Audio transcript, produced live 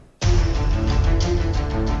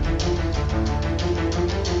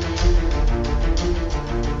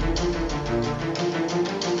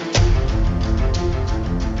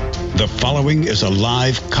following is a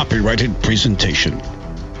live copyrighted presentation.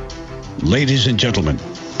 Ladies and gentlemen,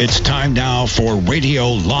 it's time now for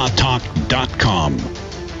RadioLawTalk.com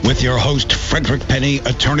with your host, Frederick Penny,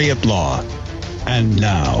 attorney at law. And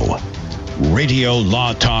now,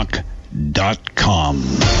 RadioLawTalk.com.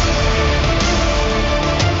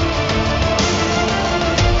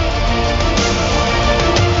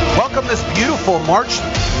 Welcome this beautiful March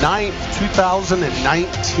 9th,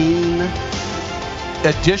 2019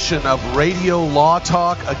 edition of Radio Law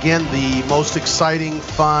Talk. Again, the most exciting,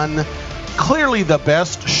 fun, clearly the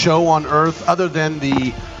best show on earth other than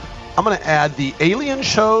I'm going to add the Alien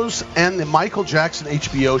shows and the Michael Jackson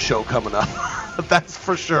HBO show coming up. That's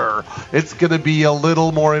for sure. It's going to be a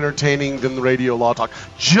little more entertaining than the Radio Law Talk.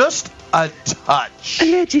 Just a touch.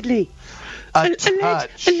 Allegedly. A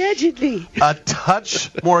touch. Allegedly. A touch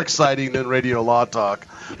more exciting than Radio Law Talk.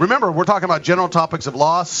 Remember, we're talking about general topics of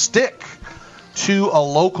law. Stick to a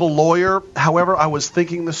local lawyer. However, I was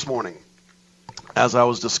thinking this morning, as I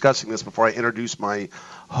was discussing this before I introduced my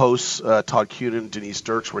hosts, Todd Conan, Denise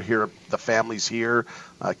Dirks, we're here. The family's here.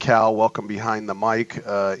 Cal, welcome behind the mic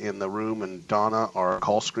in the room, and Donna, our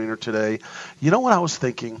call screener today. You know what I was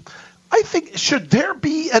thinking? I think, should there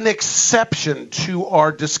be an exception to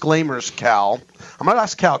our disclaimers, Cal? I'm going to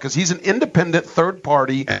ask Cal because he's an independent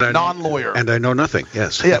third-party non-lawyer. And I know nothing,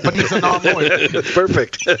 yes. Yeah, but he's a non-lawyer.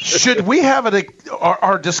 Perfect. Should we have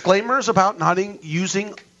our disclaimers about not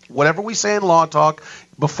using whatever we say in Law Talk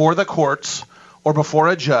before the courts or before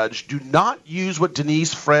a judge? Do not use what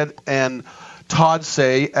Denise, Fred, and Todd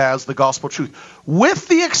say as the gospel truth. With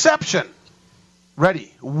the exception,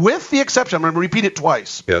 with the exception, I'm going to repeat it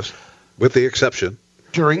twice. Yes. With the exception.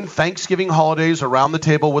 During Thanksgiving holidays around the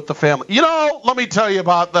table with the family. Let me tell you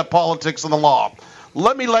about the politics and the law.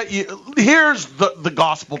 Here's the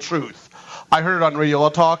gospel truth. I heard it on Radio Law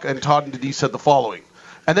Talk, and Todd and Denise said the following.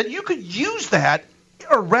 And then you could use that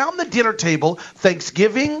around the dinner table,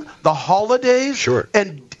 Thanksgiving, the holidays, sure.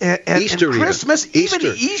 and Easter, and Christmas, even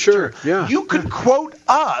Easter. Sure. Yeah. You could quote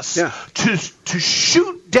us to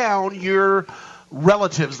shoot down your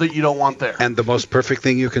relatives that you don't want there. And the most perfect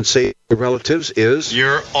thing you can say to relatives is,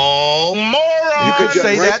 "You're all morons." You could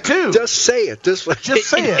say that too. Just say it. Just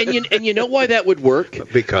say it. And you know why that would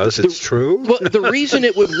work? Because it's true. Well, the reason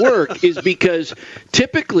it would work is because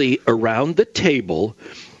typically around the table,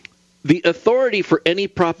 the authority for any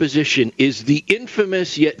proposition is the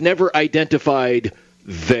infamous yet never identified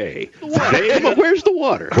they. Where's the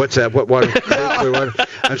water? What's that? What water?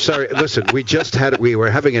 I'm sorry. Listen, we were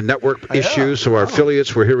having a network issue, so our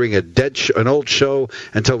affiliates were hearing an old show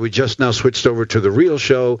until we just now switched over to the real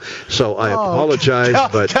show. So I apologize,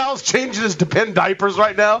 but Cal's changing his Depend diapers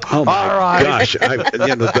right now. Oh my gosh!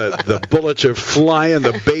 The bullets are flying,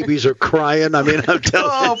 the babies are crying. I mean, I'm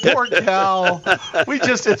telling you. Oh, poor Cal.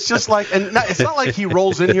 It's just like, and it's not like he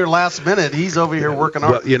rolls in here last minute. He's over here working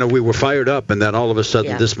hard. Well, we were fired up, and then all of a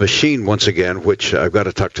sudden, this machine once again, which I've got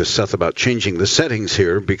to talk to Seth about changing the settings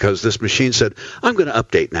here, because this machine said, I'm going to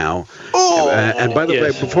update now. Oh, and by the way,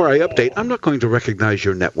 before I update, I'm not going to recognize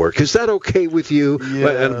your network. Is that okay with you?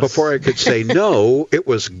 Yes. And before I could say no, it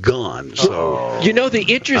was gone. So the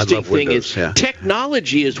interesting thing is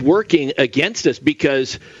technology is working against us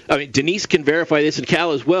because, Denise can verify this and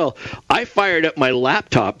Cal as well. I fired up my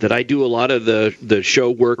laptop that I do a lot of the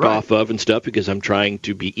show work off of and stuff because I'm trying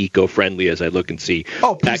to be eco-friendly as I look and see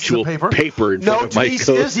actual paper in front of my Denise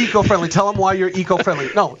code. is eco-friendly. Tell them why you're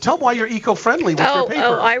eco-friendly. No, tell them why you're eco-friendly with your paper.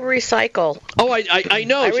 Oh, I recycle. Oh, I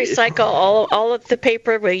know. I recycle all of the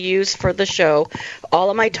paper we use for the show.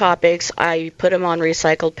 All of my topics, I put them on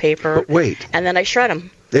recycled paper. But wait. And then I shred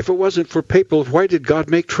them. If it wasn't for paper, why did God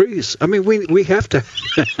make trees? I mean, we have to.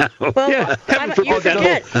 Well, you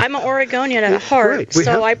forget, I'm an Oregonian at heart,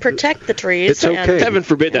 I protect the trees. It's okay. Heaven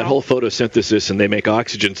forbid that whole photosynthesis and they make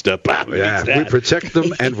oxygen stuff. We protect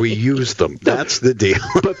them and we use them. That's the deal.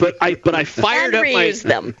 But I fired up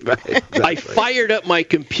them. Exactly. I fired up my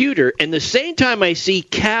computer, and the same time I see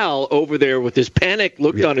Cal over there with this panic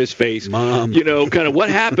look on his face, Mom, kind of what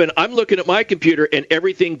happened. I'm looking at my computer and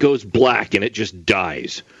everything goes black and it just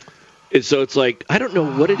dies. And so it's like, I don't know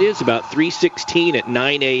what it is about 3:16 at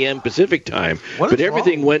 9 a.m. Pacific time, but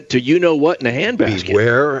everything went to you-know-what in a handbasket.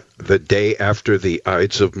 Beware the day after the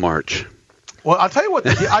Ides of March. Well, I'll tell you what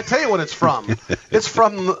it's from. It's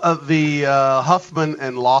from the Huffman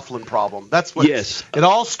and Laughlin problem. That's what it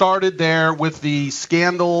all started there with the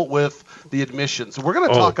scandal with the admissions. So we're going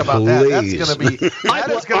to talk about that. That's going to be.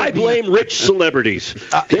 I blame rich celebrities.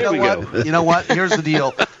 There we go. You know what? Here's the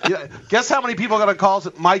deal. Guess how many people are going to call us?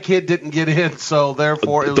 My kid didn't get in, so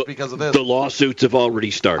therefore it was because of this. The lawsuits have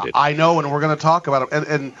already started. I know, and we're going to talk about them.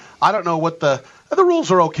 And I don't know what the The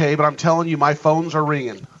rules are okay, but I'm telling you, my phones are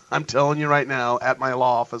ringing. I'm telling you right now at my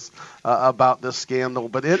law office about this scandal.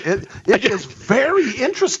 But it is very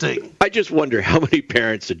interesting. I just wonder how many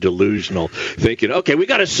parents are delusional, thinking, okay, we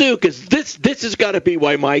got to sue because this has got to be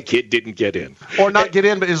why my kid didn't get in. Or not get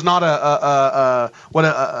in, but is not a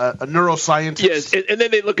neuroscientist. Yes, and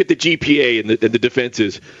then they look at the GPA and the defense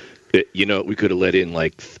is, we could have let in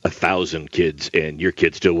like 1,000 kids, and your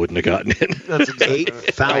kid still wouldn't have gotten in. That's exactly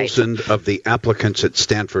 8,000 of the applicants at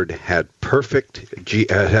Stanford had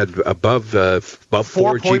had above 4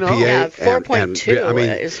 GPA. Yeah,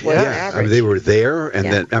 4.2 is what average. I mean, they were there, and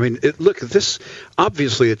then look, this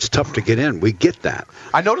obviously it's tough to get in. We get that.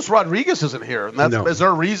 I noticed Rodriguez isn't here, and is there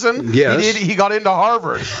a reason? Yes. He got into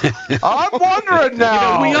Harvard. I'm wondering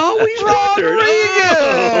now. We always Rodriguez,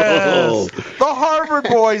 the Harvard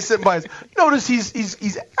boy sitting by us. Notice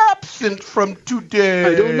he's absent from today.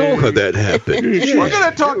 I don't know how that happened. We're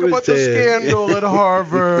going to talk about the scandal at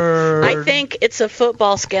Harvard. I think it's a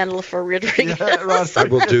football scandal for Rodriguez.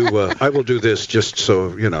 Yeah, I will do this just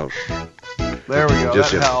so you know. There we go.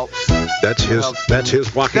 Just, that helps. That's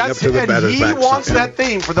his walking up to the batter's back. And he wants that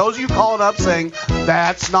theme. For those of you calling up saying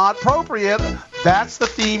that's not appropriate, that's the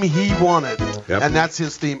theme he wanted, and that's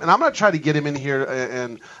his theme. And I'm going to try to get him in here,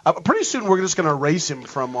 and pretty soon we're just going to erase him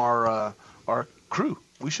from our crew.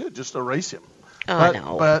 We should just erase him. Oh,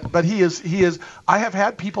 no. But he is. I have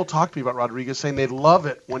had people talk to me about Rodriguez saying they love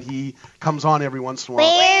it when he comes on every once in a while.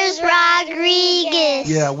 Where's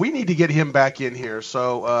Rodriguez? Yeah, we need to get him back in here.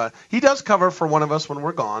 So he does cover for one of us when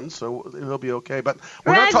we're gone, so he'll be okay. But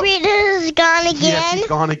Rodriguez is gone again. Yes, he's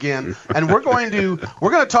gone again, and we're going to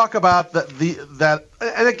talk about that.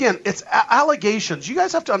 And again, it's allegations. You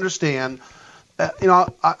guys have to understand.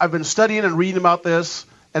 I've been studying and reading about this,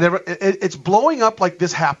 and it's blowing up like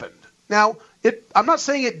this happened. Now, I'm not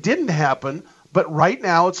saying it didn't happen, but right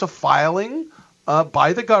now it's a filing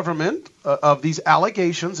by the government of these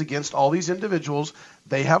allegations against all these individuals.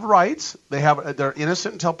 They have rights. They're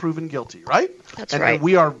innocent until proven guilty, right? That's right. And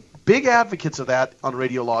we are big advocates of that on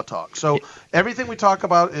Radio Law Talk. So everything we talk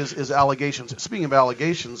about is allegations. Speaking of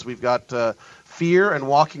allegations, we've got Fear and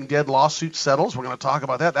Walking Dead lawsuit settles. We're going to talk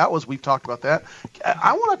about that. We've talked about that.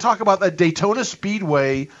 I want to talk about that Daytona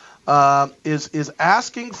Speedway. Is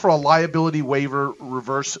asking for a liability waiver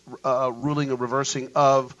ruling, a reversing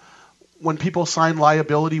of when people sign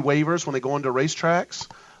liability waivers when they go into racetracks.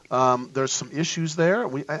 There's some issues there.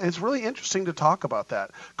 It's really interesting to talk about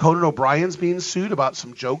that. Conan O'Brien's being sued about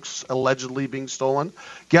some jokes allegedly being stolen.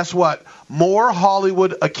 Guess what? More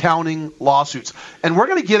Hollywood accounting lawsuits. And we're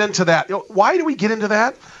going to get into that. Why do we get into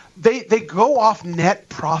that? They go off net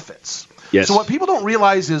profits. Yes. So what people don't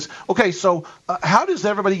realize is, okay, so how does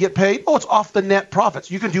everybody get paid? Oh, it's off the net profits.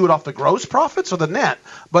 You can do it off the gross profits or the net,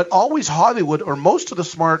 but always Hollywood or most of the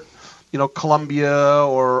smart, Columbia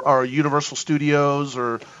or Universal Studios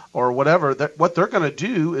or whatever, what they're going to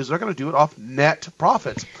do is they're going to do it off net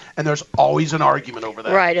profits. And there's always an argument over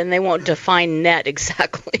that. Right, and they won't define net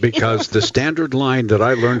exactly. Because the standard line that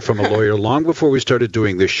I learned from a lawyer long before we started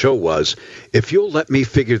doing this show was, if you'll let me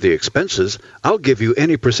figure the expenses, I'll give you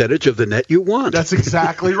any percentage of the net you want. That's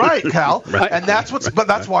exactly right, Cal. Right. And that's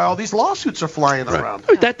that's why all these lawsuits are flying around.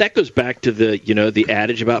 That goes back to the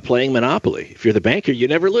adage about playing Monopoly. If you're the banker, you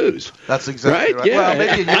never lose. That's exactly right. Yeah. Well,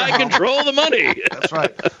 maybe I control the money. That's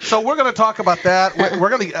right. So we're going to talk about that. We're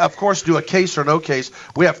going to, of course, do a case or no case.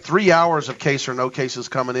 We have 3 hours of case or no cases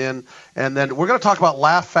coming in. And then we're going to talk about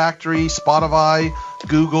Laugh Factory, Spotify,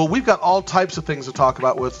 Google. We've got all types of things to talk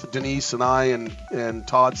about with Denise and I and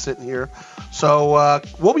Todd sitting here. So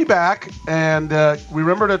we'll be back. And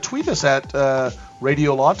remember to tweet us at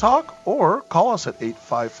Radio Law Talk or call us at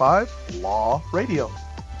 855-LAW-RADIO.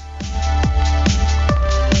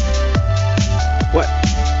 What?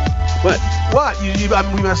 We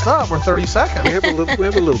messed up. We're 30 seconds. We have a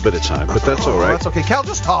little bit of time, but that's all right. That's okay. Cal,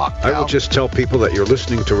 just talk. Cal. I will just tell people that you're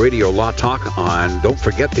listening to Radio Law Talk on. Don't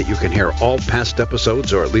forget that you can hear all past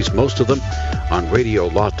episodes, or at least most of them, on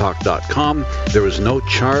RadioLawTalk.com. There is no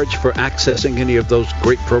charge for accessing any of those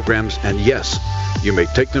great programs, and yes, you may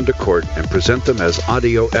take them to court and present them as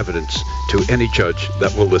audio evidence to any judge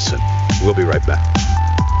that will listen. We'll be right back.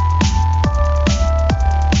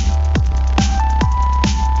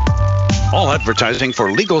 All advertising for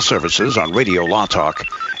legal services on Radio Law Talk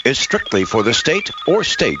is strictly for the state or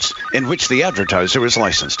states in which the advertiser is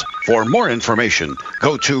licensed. For more information,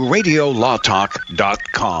 go to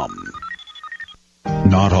RadioLawTalk.com.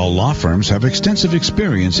 Not all law firms have extensive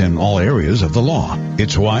experience in all areas of the law.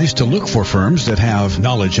 It's wise to look for firms that have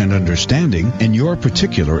knowledge and understanding in your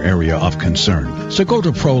particular area of concern. So go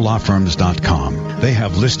to prolawfirms.com. They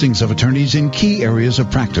have listings of attorneys in key areas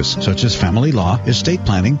of practice, such as family law, estate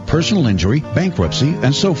planning, personal injury, bankruptcy,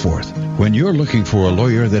 and so forth. When you're looking for a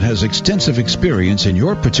lawyer that has extensive experience in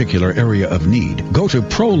your particular area of need, go to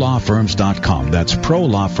prolawfirms.com. That's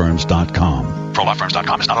prolawfirms.com.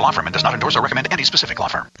 ProLawFirms.com is not a law firm and does not endorse or recommend any specific law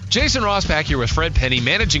firm. Jason Rossback here with Fred Penny,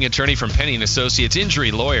 managing attorney from Penny & Associates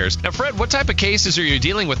Injury Lawyers. Now, Fred, what type of cases are you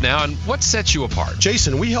dealing with now, and what sets you apart?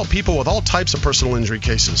 Jason, we help people with all types of personal injury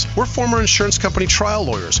cases. We're former insurance company trial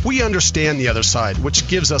lawyers. We understand the other side, which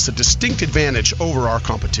gives us a distinct advantage over our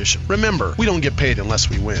competition. Remember, we don't get paid unless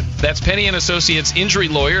we win. That's Penny & Associates Injury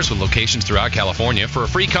Lawyers with locations throughout California. For a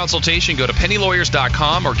free consultation, go to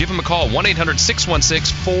pennylawyers.com or give them a call,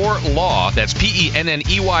 1-800-616-4LAW. That's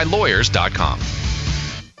PENNEY lawyers.com.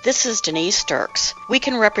 This is Denise Dirks. We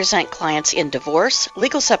can represent clients in divorce,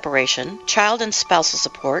 legal separation, child and spousal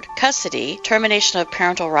support, custody, termination of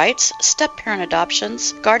parental rights, step-parent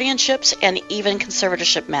adoptions, guardianships, and even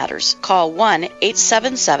conservatorship matters. Call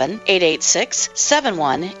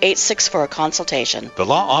 1-877-886-7186 for a consultation. The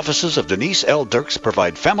law offices of Denise L. Dirks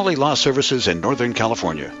provide family law services in Northern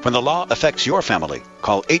California. When the law affects your family,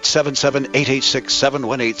 call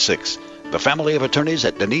 877-886-7186. The family of attorneys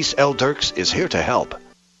at Denise L. Dirks is here to help.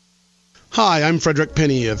 Hi, I'm Frederick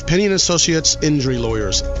Penny of Penny & Associates Injury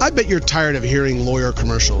Lawyers. I bet you're tired of hearing lawyer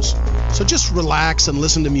commercials, so just relax and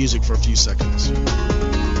listen to music for a few seconds.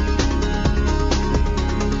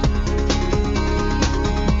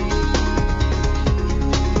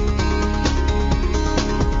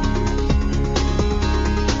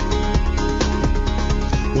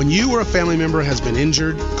 When you or a family member has been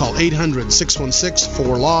injured, call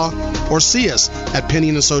 800-616-4LAW or see us at Penny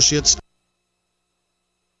 & Associates.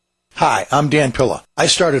 Hi, I'm Dan Pilla. I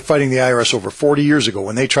started fighting the IRS over 40 years ago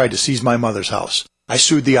when they tried to seize my mother's house. I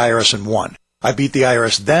sued the IRS and won. I beat the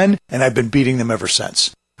IRS then, and I've been beating them ever since.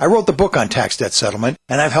 I wrote the book on tax debt settlement,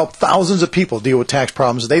 and I've helped thousands of people deal with tax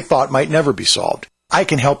problems they thought might never be solved. I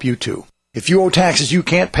can help you too. If you owe taxes you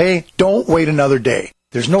can't pay, don't wait another day.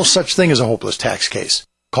 There's no such thing as a hopeless tax case.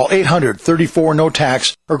 Call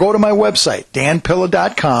 800-34-NO-TAX or go to my website,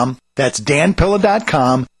 danpilla.com. That's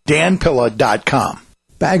danpilla.com, danpilla.com.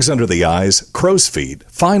 Bags under the eyes, crow's feet,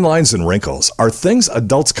 fine lines and wrinkles are things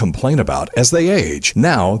adults complain about as they age.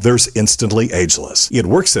 Now there's Instantly Ageless. It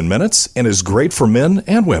works in minutes and is great for men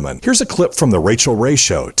and women. Here's a clip from The Rachel Ray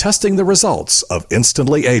Show testing the results of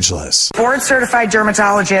Instantly Ageless. Board-certified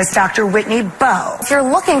dermatologist Dr. Whitney Bowe. If you're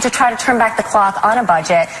looking to try to turn back the clock on a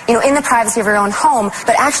budget, in the privacy of your own home,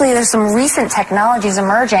 but actually there's some recent technologies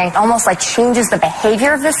emerging, almost like changes the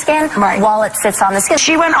behavior of the skin while it sits on the skin.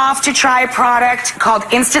 She went off to try a product called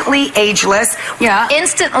Instantly Ageless. Yeah,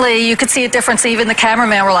 instantly you could see a difference. Even the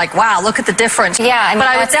cameraman were like, wow, look at the difference. Yeah, but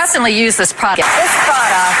I would definitely use this product. This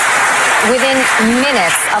product, within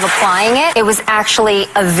minutes of applying it, it was actually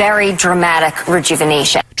a very dramatic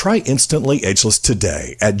rejuvenation. Try Instantly Ageless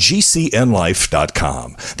today at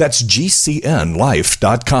GCNlife.com. That's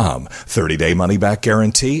GCNlife.com. 30-day money-back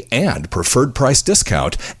guarantee and preferred price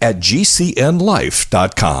discount at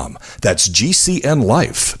GCNlife.com. That's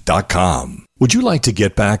GCNlife.com. Would you like to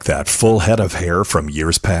get back that full head of hair from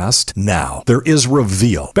years past? Now, there is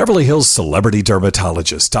Reveal. Beverly Hills celebrity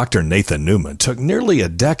dermatologist Dr. Nathan Newman took nearly a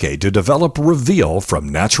decade to develop Reveal from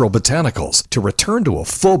natural botanicals to return to a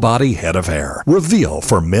full-body head of hair. Reveal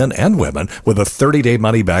for men and women with a 30-day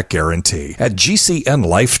money-back guarantee at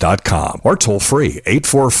GCNlife.com or toll-free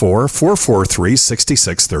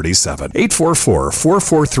 844-443-6637.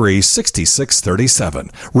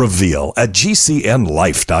 844-443-6637. Reveal at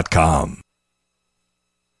GCNlife.com.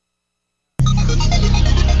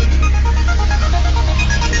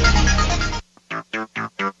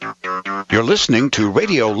 You're listening to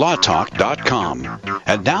RadioLawTalk.com.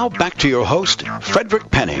 And now back to your host, Frederick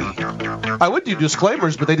Penny. I would do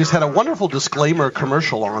disclaimers, but they just had a wonderful disclaimer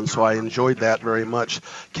commercial on, so I enjoyed that very much.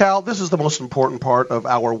 Cal, this is the most important part of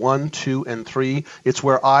hour 1, 2, and 3. It's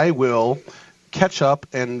where I will catch up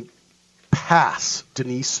and pass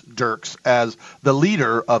Denise Dirks as the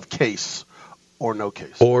leader of Case or No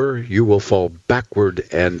Case. Or you will fall backward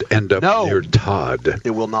and end up near Todd. It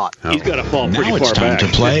will not. Oh. He's got to fall pretty now far it's time back. to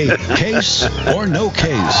play Case or No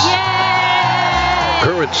Case.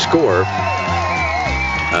 Current score.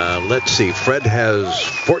 Let's see. Fred has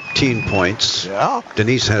 14 points. Yeah.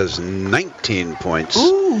 Denise has 19 points.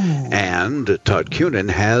 Ooh. And Todd Cunin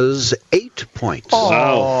has 8 points.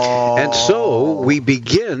 Oh. And so we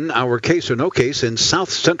begin our Case or No Case in South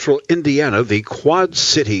Central Indiana, the Quad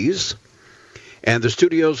Cities. and the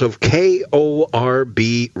studios of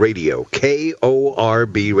KORB Radio.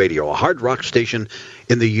 KORB Radio, a hard rock station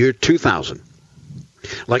in the year 2000.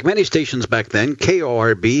 Like many stations back then,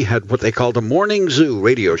 KORB had what they called a morning zoo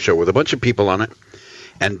radio show with a bunch of people on it.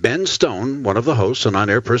 And Ben Stone, one of the hosts, an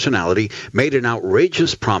on-air personality, made an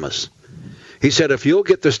outrageous promise. He said, if you'll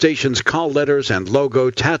get the station's call letters and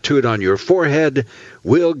logo tattooed on your forehead,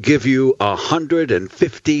 we'll give you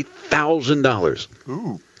 $150,000.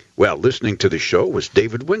 Ooh. Well, listening to the show was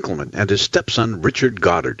David Winkleman and his stepson, Richard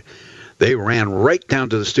Goddard. They ran right down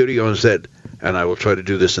to the studio and said, and I will try to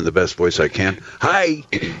do this in the best voice I can, "Hi,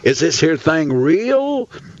 is this here thing real?"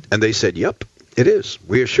 And they said, "Yep, it is.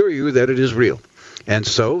 We assure you that it is real." And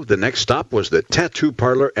so the next stop was the tattoo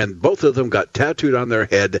parlor, and both of them got tattooed on their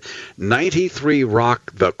head 93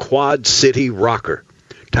 Rock, the Quad City Rocker,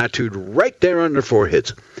 tattooed right there on their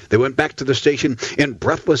foreheads. They went back to the station in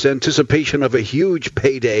breathless anticipation of a huge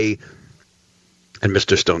payday. And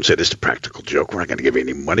Mr. Stone said, "It's a practical joke. We're not going to give you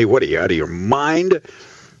any money. What are you, out of your mind?"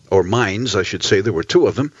 Or minds, I should say. There were two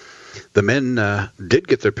of them. The men did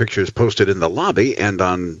get their pictures posted in the lobby and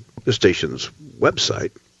on the station's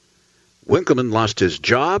website. Winkleman lost his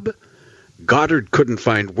job. Goddard couldn't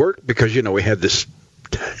find work because, he had this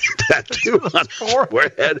tattoo on his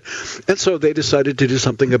forehead. And so they decided to do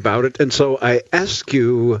something about it. And so I ask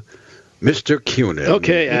you, Mr. Conan.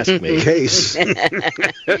 Okay, ask me. Case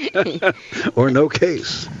or no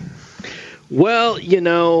case? Well,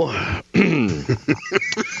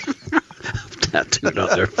 tattooed on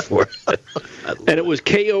their forehead. And it was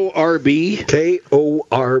KORB?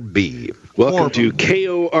 KORB. Welcome to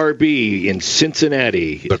KORB in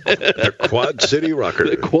Cincinnati. The Quad City Rocker.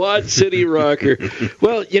 The Quad City Rocker.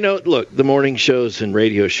 Well, look, the morning shows and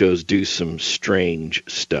radio shows do some strange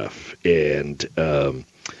stuff. And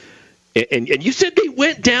you said they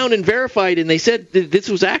went down and verified, and they said this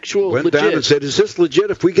was legit. Went down and said, "Is this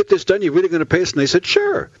legit? If we get this done, you really going to pay us?" And they said,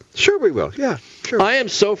 "Sure we will. Yeah, sure." I am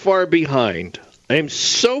so far behind. And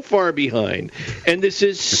this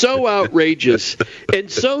is so outrageous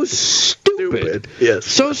and so stupid. Yes.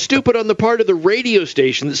 So stupid on the part of the radio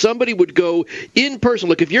station that somebody would go in person.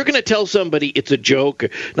 Look, if you're going to tell somebody it's a joke,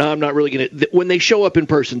 no, I'm not really going to. When they show up in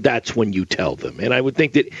person, that's when you tell them. And I would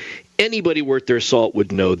think that anybody worth their salt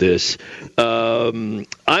would know this. I'm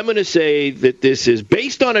going to say that this is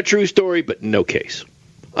based on a true story, but no case.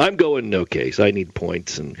 I'm going no case. I need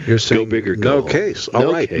points, and you're saying go bigger, no go case.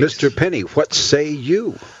 All right, case. Mr. Penny, what say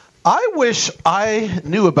you? I wish I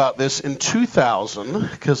knew about this in 2000,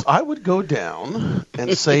 because I would go down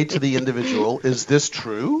and say to the individual, "Is this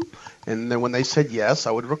true?" And then when they said yes,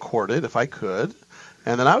 I would record it if I could.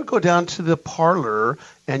 And then I would go down to the parlor,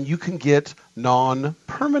 and you can get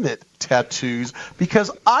non-permanent tattoos, because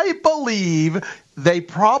I believe they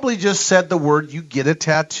probably just said the word "you get a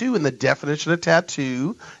tattoo," and the definition of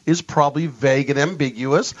tattoo is probably vague and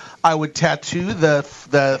ambiguous. I would tattoo the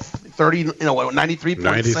 93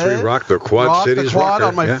 Rock, the Quad Cities Rocker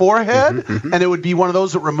on my forehead, and it would be one of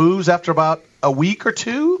those that removes after about a week or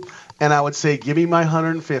two, and I would say, "Give me my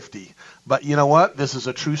 150." But you know what? This is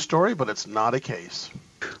a true story, but it's not a case.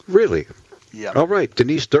 Really? Yeah. All right,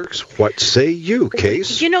 Denise Dirks, what say you?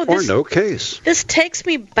 Case or no case? This takes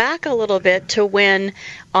me back a little bit to when,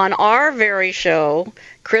 on our very show,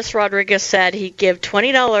 Chris Rodriguez said he'd give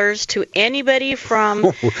 $20 to anybody from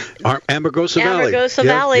Amargosa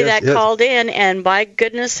Valley, that called in, and by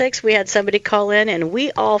goodness sakes, we had somebody call in, and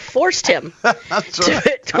we all forced him to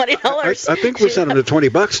 $20. I think we sent him to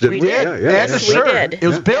 $20, didn't we? Yes, we did. It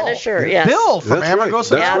was Bill. Yes. Bill from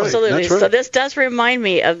Amargosa Valley. Absolutely. Right. So this does remind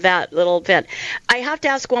me of that little bit. I have to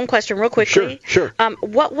ask one question real quickly. Sure.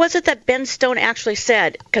 What was it that Ben Stone actually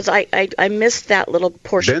said? Because I missed that little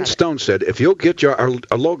portion. Ben Stone said, "If you'll get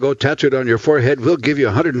a logo tattooed on your forehead, we'll give you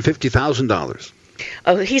 $150,000.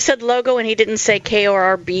 Oh, he said logo, and he didn't say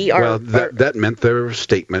KORB. Well, that meant their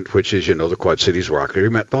statement, which is, the Quad Cities Rocker. He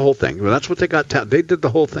meant the whole thing. Well, that's what they got. They did the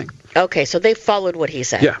whole thing. Okay, so they followed what he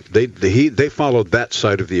said. Yeah, they followed that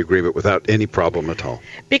side of the agreement without any problem at all.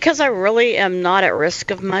 Because I really am not at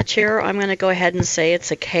risk of much here, I'm going to go ahead and say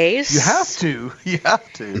it's a case. You have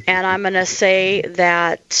to. And I'm going to say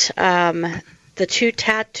that the two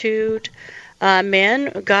tattooed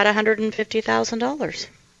men got $150,000.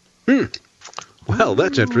 Well,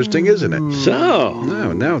 that's interesting, isn't it? So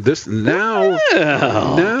now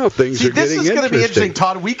things are getting interesting. This is going to be interesting,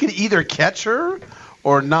 Todd. We could either catch her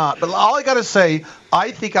or not. But all I got to say, I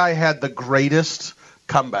think I had the greatest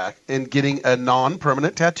comeback in getting a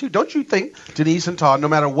non-permanent tattoo. Don't you think, Denise and Todd, no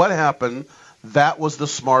matter what happened, that was the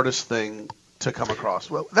smartest thing to come across.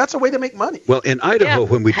 Well, that's a way to make money. Well, in Idaho,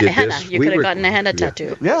 when we did this, you could have gotten a henna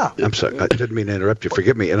tattoo. Yeah. I'm sorry, I didn't mean to interrupt you.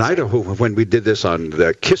 Forgive me. In Idaho, when we did this on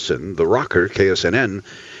the Kissin, the rocker, KSNN,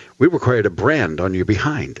 we required a brand on your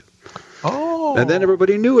behind. Oh. And then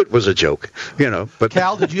everybody knew it was a joke, But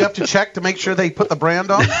Cal, did you have to check to make sure they put the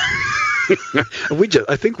brand on?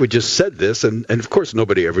 I think we just said this, and of course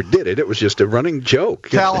nobody ever did it. It was just a running joke.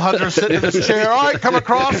 Cal Hunter sitting in his chair. All right, come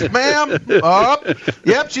across, ma'am. Up.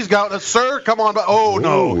 Yep, she's got it. Sir, come on. Oh,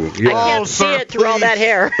 no. Yeah. I can't see it through all that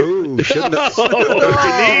hair. Ooh, shouldn't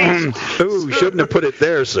have put it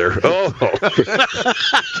there, sir. Oh.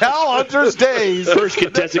 Cal Hunter's days. First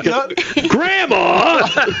contestant. Grandma!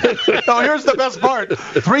 No, here's the best part.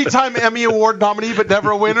 3-time Emmy Award nominee, but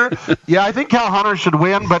never a winner. Yeah, I think Cal Hunter should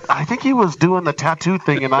win, but I think he was doing the tattoo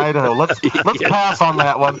thing in Idaho. Let's pass on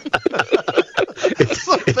that one.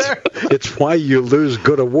 It's why you lose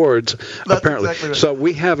good awards, apparently. Exactly right. So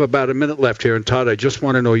we have about a minute left here, and Todd, I just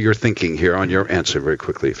want to know your thinking here on your answer very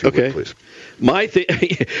quickly, if you would, please.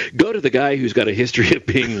 Go to the guy who's got a history of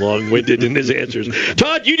being long-winded in his answers.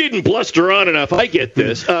 Todd, you didn't bluster on enough. I get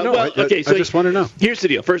this. I just want to know. Here's the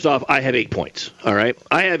deal. First off, I have 8 points. All right?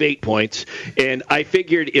 I have 8 points, and I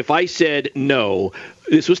figured if I said no,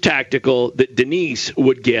 this was tactical, that Denise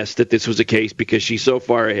would guess that this was a case because she's so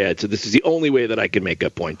far ahead. So this is the only way that I can make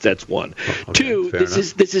up points. That's one. Okay, Two, this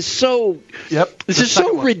is so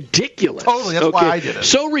ridiculous. Totally, that's why I did it.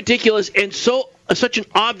 So ridiculous and such an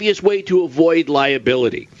obvious way to avoid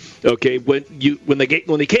liability. Okay, when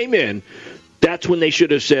they came in, that's when they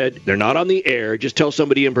should have said they're not on the air. Just tell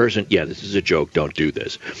somebody in person, yeah, this is a joke. Don't do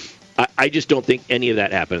this. I just don't think any of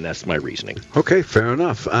that happened, and that's my reasoning. Okay, fair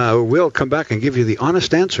enough. We'll come back and give you the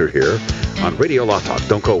honest answer here on Radio Law Talk.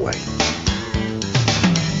 Don't go away.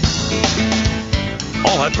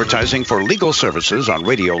 All advertising for legal services on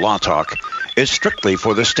Radio Law Talk is strictly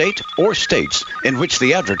for the state or states in which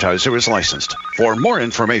the advertiser is licensed. For more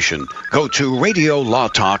information, go to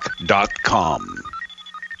radiolawtalk.com.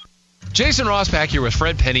 Jason Rosbach here with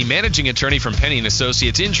Fred Penny, managing attorney from Penny &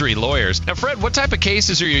 Associates Injury Lawyers. Now, Fred, what type of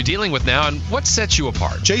cases are you dealing with now, and what sets you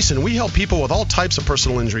apart? Jason, we help people with all types of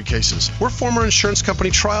personal injury cases. We're former insurance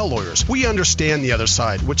company trial lawyers. We understand the other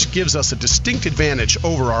side, which gives us a distinct advantage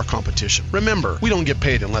over our competition. Remember, we don't get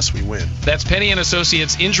paid unless we win. That's Penny &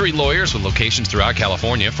 Associates Injury Lawyers with locations throughout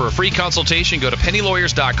California. For a free consultation, go to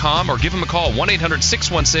pennylawyers.com or give them a call,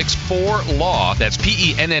 1-800-616-4LAW. That's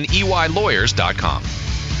PENNEY lawyers.com.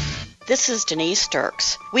 This is Denise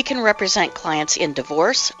Sturks. We can represent clients in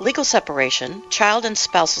divorce, legal separation, child and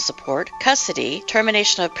spousal support, custody,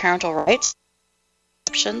 termination of parental rights,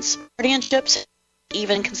 adoptions, guardianships,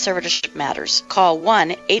 even conservatorship matters. Call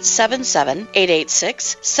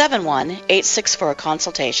 1-877-886-7186 for a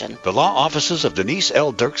consultation. The law offices of Denise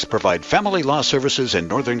L. Dirks provide family law services in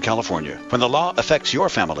Northern California. When the law affects your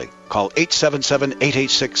family, call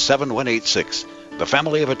 877-886-7186. The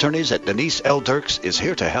family of attorneys at Denise L. Dirks is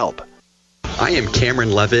here to help. I am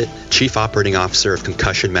Cameron Levitt, Chief Operating Officer of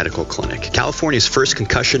Concussion Medical Clinic. California's first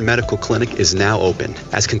concussion medical clinic is now open.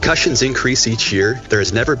 As concussions increase each year, there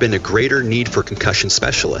has never been a greater need for concussion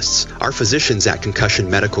specialists. Our physicians at Concussion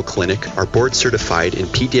Medical Clinic are board certified in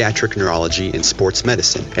pediatric neurology and sports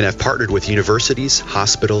medicine and have partnered with universities,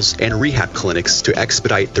 hospitals, and rehab clinics to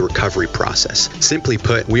expedite the recovery process. Simply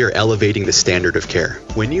put, we are elevating the standard of care.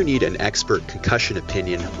 When you need an expert concussion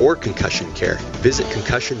opinion or concussion care, visit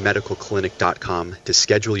concussionmedicalclinic.com to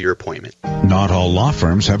schedule your appointment. Not all law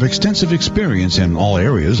firms have extensive experience in all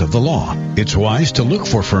areas of the law. It's wise to look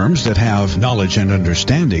for firms that have knowledge and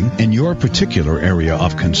understanding in your particular area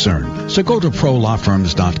of concern. So go to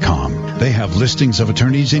prolawfirms.com. They have listings of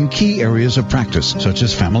attorneys in key areas of practice, such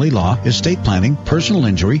as family law, estate planning, personal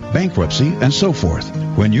injury, bankruptcy, and so forth.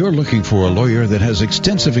 When you're looking for a lawyer that has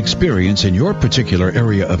extensive experience in your particular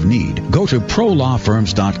area of need, go to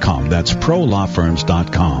prolawfirms.com. That's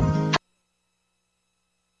prolawfirms.com.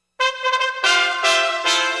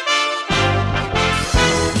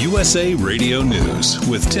 USA Radio News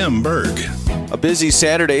with Tim Berg. A busy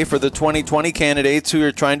Saturday for the 2020 candidates who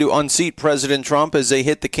are trying to unseat President Trump as they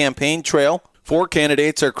hit the campaign trail. 4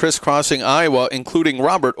 candidates are crisscrossing Iowa, including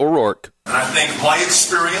Robert O'Rourke. And I think my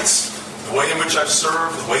experience, the way in which I've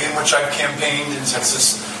served, the way in which I've campaigned in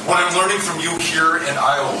Texas, what I'm learning from you here in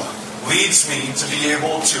Iowa leads me to be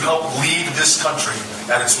able to help lead this country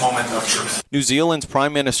at its moment of truth. New Zealand's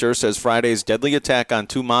Prime Minister says Friday's deadly attack on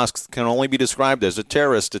 2 mosques can only be described as a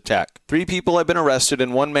terrorist attack. 3 people have been arrested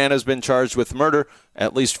and 1 man has been charged with murder.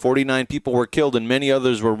 At least 49 people were killed and many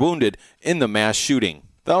others were wounded in the mass shooting.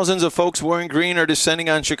 Thousands of folks wearing green are descending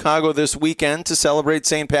on Chicago this weekend to celebrate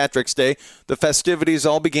St. Patrick's Day. The festivities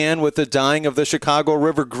all began with the dyeing of the Chicago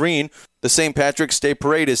River green. The St. Patrick's Day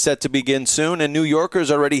parade is set to begin soon, and New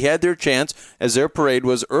Yorkers already had their chance as their parade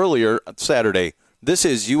was earlier Saturday. This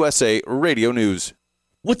is USA Radio News.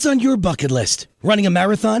 What's on your bucket list? Running a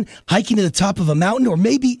marathon, hiking to the top of a mountain, or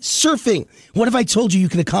maybe surfing? What if I told you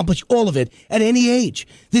can accomplish all of it at any age?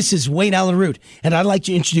 This is Wayne Allen Root, and I'd like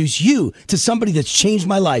to introduce you to somebody that's changed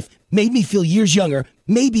my life, made me feel years younger,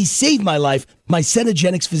 maybe saved my life, my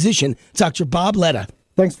Cenegenics physician, Dr. Bob Letta.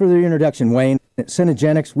 Thanks for the introduction, Wayne. At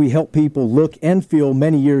Cenegenics, we help people look and feel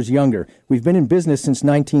many years younger. We've been in business since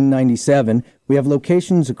 1997. We have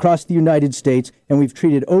locations across the United States, and we've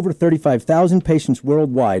treated over 35,000 patients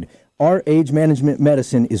worldwide. Our age management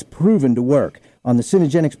medicine is proven to work. On the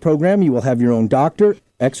Cenegenics program, you will have your own doctor,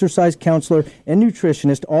 exercise counselor, and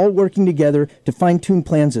nutritionist all working together to fine-tune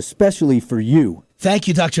plans especially for you. Thank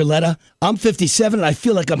you, Dr. Letta. I'm 57 and I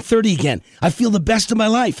feel like I'm 30 again. I feel the best of my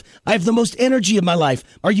life. I have the most energy of my life.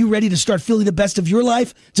 Are you ready to start feeling the best of your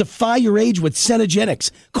life? Defy your age with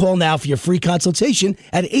Cenegenics. Call now for your free consultation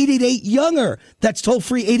at 888-YOUNGER. That's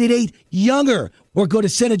toll-free 888-YOUNGER. Or go to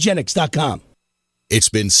Cenegenics.com. It's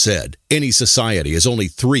been said, any society is only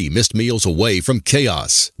 3 missed meals away from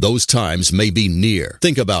chaos. Those times may be near.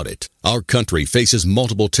 Think about it. Our country faces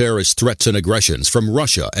multiple terrorist threats and aggressions from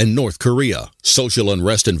Russia and North Korea. Social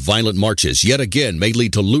unrest and violent marches yet again may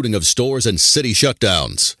lead to looting of stores and city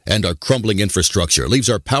shutdowns. And our crumbling infrastructure leaves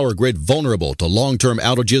our power grid vulnerable to long-term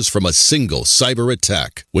outages from a single cyber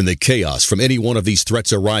attack. When the chaos from any one of these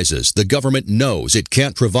threats arises, the government knows it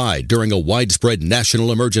can't provide during a widespread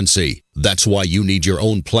national emergency. That's why you need your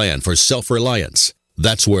own plan for self-reliance.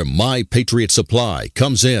 That's where My Patriot Supply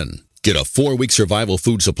comes in. Get a 4-week survival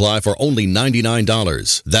food supply for only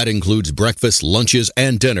 $99. That includes breakfast, lunches,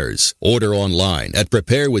 and dinners. Order online at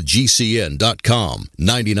preparewithgcn.com.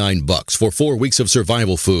 $99 for 4 weeks of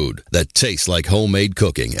survival food that tastes like homemade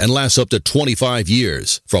cooking and lasts up to 25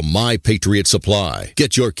 years. From My Patriot Supply.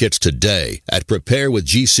 Get your kits today at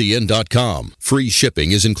preparewithgcn.com. Free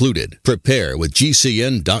shipping is included.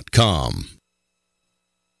 Preparewithgcn.com.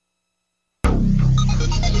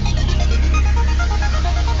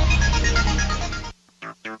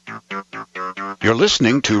 You're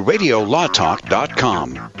listening to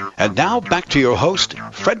RadioLawTalk.com. And now back to your host,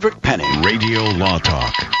 Frederick Penny. Radio Law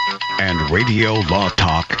Talk and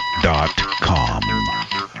RadioLawTalk.com.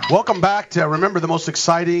 Welcome back to, remember, the most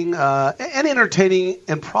exciting and entertaining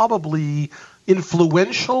and probably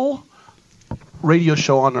influential radio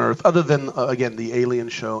show on earth, other than, again, the Alien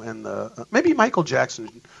show and the maybe Michael Jackson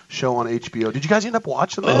show on HBO. Did you guys end up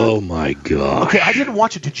watching that? Oh, my God. Okay, I didn't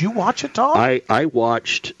watch it. Did you watch it, Tom? I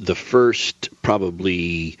watched the first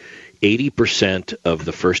probably 80% of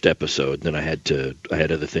the first episode. Then I had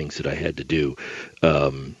other things that I had to do.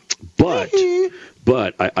 But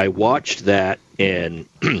I watched that, and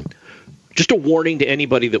just a warning to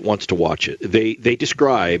anybody that wants to watch it. They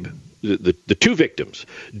describe... The 2 victims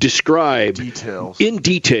describe in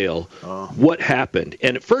detail what happened.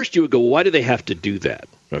 And at first you would go, why do they have to do that?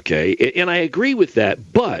 Okay, and I agree with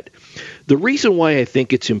that. But the reason why I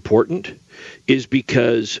think it's important is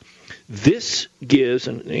because this gives,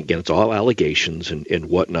 and again, it's all allegations and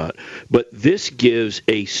whatnot, but this gives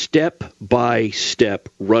a step-by-step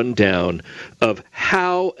rundown of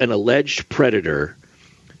how an alleged predator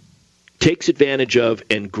takes advantage of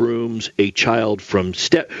and grooms a child from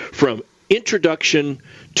introduction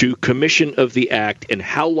to commission of the act and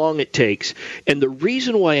how long it takes. And the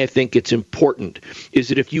reason why I think it's important is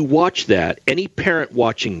that if you watch that, any parent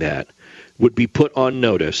watching that would be put on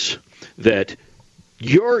notice that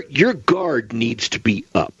your guard needs to be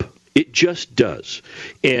up. It just does.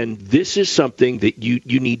 And this is something that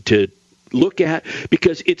you need to look at,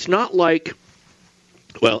 because it's not like,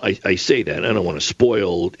 well, I say that. I don't want to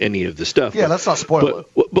spoil any of the stuff. Yeah, let's not spoil it.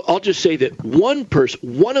 But I'll just say that one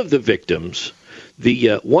of the victims,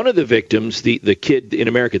 the kid in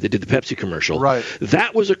America that did the Pepsi commercial, right,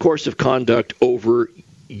 that was a course of conduct over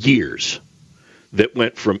years that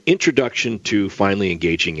went from introduction to finally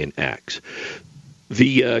engaging in acts.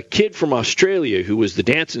 The kid from Australia who was the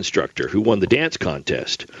dance instructor who won the dance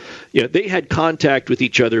contest, they had contact with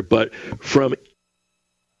each other, but from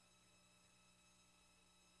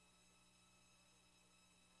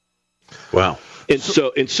Wow.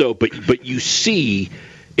 But you see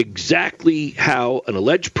exactly how an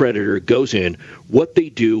alleged predator goes in, what they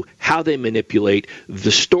do, how they manipulate.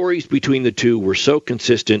 The stories between the two were so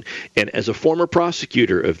consistent. And as a former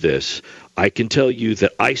prosecutor of this, I can tell you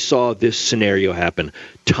that I saw this scenario happen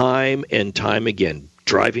time and time again.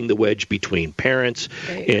 driving the wedge between parents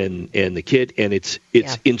and the kid, and it's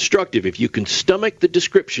instructive. If you can stomach the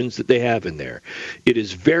descriptions that they have in there, it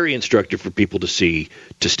is very instructive for people to see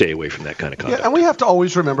to stay away from that kind of conduct. Yeah, and we have to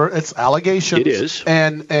always remember it's allegations. It is.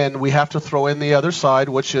 And we have to throw in the other side,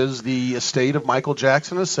 which is the estate of Michael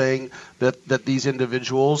Jackson is saying that these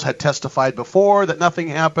individuals had testified before, that nothing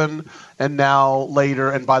happened, and now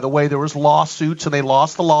later. And by the way, there was lawsuits, and they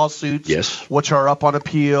lost the lawsuits, which are up on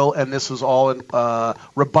appeal, and this is all in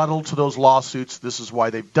rebuttal to those lawsuits. This is why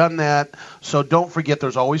they've done that. So don't forget,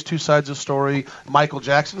 there's always two sides of the story. Michael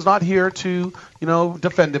Jackson's not here to,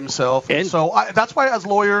 defend himself. And so that's why, as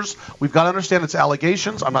lawyers, we've got to understand it's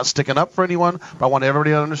allegations. I'm not sticking up for anyone, but I want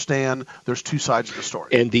everybody to understand there's two sides of the story.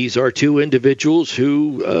 And these are two individuals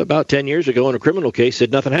who, about 10 years ago in a criminal case,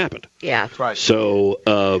 said nothing happened. Yeah. That's right. So,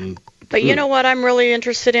 but you know what I'm really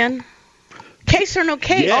interested in? Case or no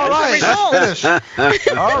case. Yeah. All right, that's finished.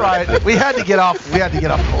 All right, we had to get off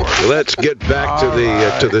course. Let's get back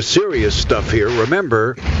to the serious stuff here.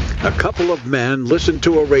 Remember, a couple of men listened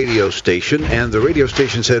to a radio station, and the radio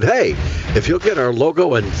station said, "Hey, if you'll get our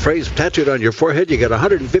logo and phrase tattooed on your forehead, you get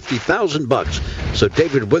 $150,000." So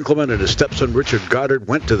David Winkleman and his stepson Richard Goddard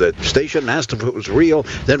went to the station, asked if it was real,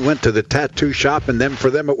 then went to the tattoo shop, and then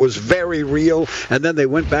for them it was very real. And then they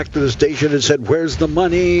went back to the station and said, "Where's the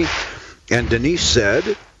money?" And Denise said...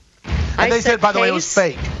 And they said, by the way, it was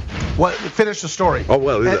fake. What? Finish the story. Oh,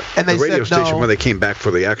 well, and they the radio said station, no. when they came back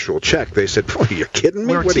for the actual check, they said, "Boy, you're kidding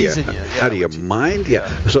me? We're What teasing you. How do you mind?" Yeah.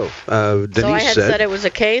 So Denise So I had said... said it was a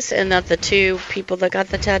case and that the two people that got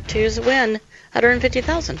the tattoos win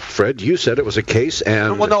 $150,000. Fred, you said it was a case,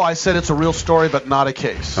 and... Well, no, I said it's a real story, but not a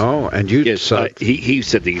case. Oh, and you said... he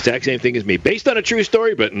said the exact same thing as me. Based on a true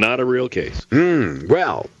story, but not a real case.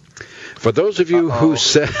 Well... For those of you who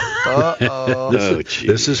said...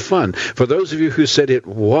 this is fun. For those of you who said it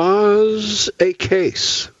was a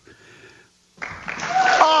case...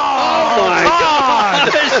 Oh my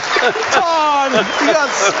God! Don, you got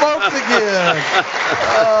smoked again.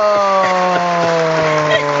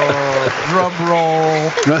 Drum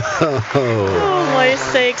roll. Oh my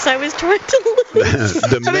sakes! I was trying to lose.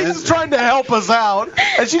 She's trying to help us out,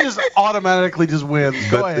 and she just automatically just wins.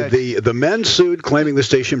 Go ahead. The men sued, claiming the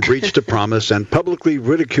station breached a promise and publicly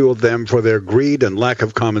ridiculed them for their greed and lack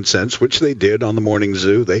of common sense, which they did on the Morning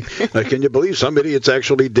Zoo. They can you believe some idiots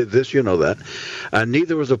actually did this? You know that.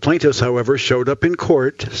 Neither of the plaintiffs, however, showed up in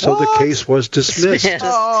court, so the case was dismissed.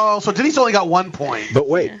 Oh, so Denise only got 1 point. But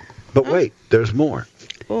wait, there's more.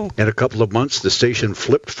 Oh. In a couple of months, the station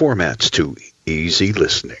flipped formats to easy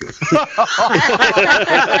listening.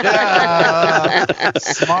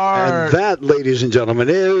 Smart. And that, ladies and gentlemen,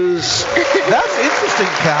 is... That's interesting,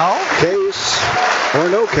 Cal. Case or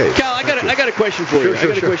no case? Cal, I got a question for you.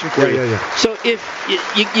 Yeah. So if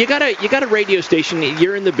you got a radio station,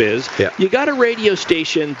 you're in the biz. Yeah. You got a radio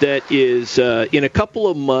station that is in a couple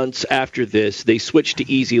of months after this, they switch to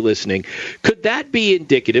easy listening. Could that be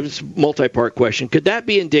indicative? It's a multi-part question. Could that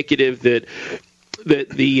be indicative that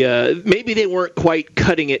the maybe they weren't quite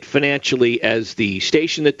cutting it financially as the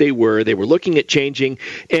station that they were looking at changing?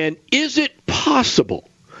 And is it possible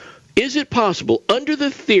under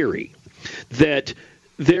the theory that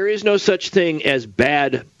there is no such thing as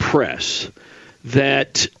bad press,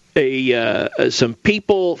 that some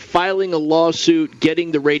people filing a lawsuit,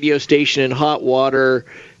 getting the radio station in hot water,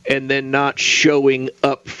 and then not showing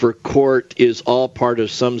up for court is all part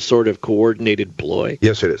of some sort of coordinated ploy?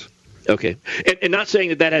 Yes, it is. Okay, and not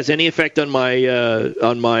saying that has any effect on my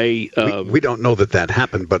we don't know that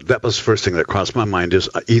happened, but that was the first thing that crossed my mind is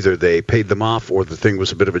either they paid them off or the thing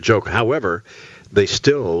was a bit of a joke. However, they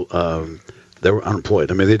still they were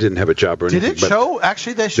unemployed. I mean, they didn't have a job or anything. Did it show?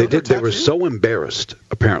 Actually, they showed. They did. They were so embarrassed,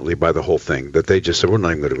 apparently, by the whole thing that they just said, "We're not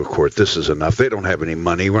even going to go to court. This is enough. They don't have any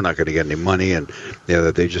money. We're not going to get any money," and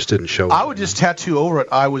that they just didn't show. I would just tattoo over it,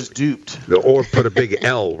 "I was duped," or put a big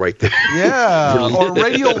L right there. Yeah, or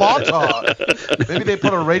Radio Law Talk. Maybe they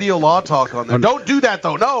put a Radio Law Talk on there. Don't do that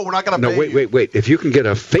though. No, we're not going to. No, wait. If you can get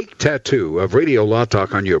a fake tattoo of Radio Law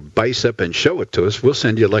Talk on your bicep and show it to us, we'll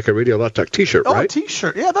send you like a Radio Law Talk T-shirt, right? Oh, a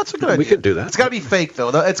T-shirt. Yeah, that's a good idea. We could do that. It's got to be fake though.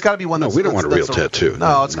 It's got to be one that's... No, we don't want a real tattoo.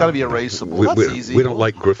 No, it's got to be erasable. That's easy. We don't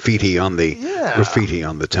like graffiti on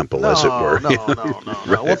the temple, as it were. No.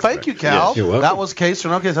 Well, thank you, Cal. You're welcome. That was case or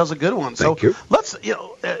no case. That was a good one. Thank you. Let's,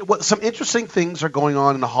 some interesting things are going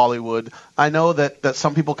on in Hollywood. I know that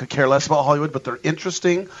some people could care less about Hollywood, but they're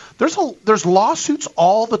interesting. There's lawsuits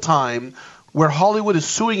all the time where Hollywood is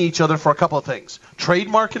suing each other for a couple of things.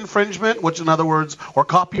 Trademark infringement, which in other words, or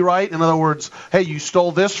copyright, in other words, hey, you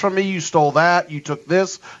stole this from me, you stole that, you took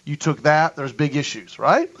this, you took that. There's big issues,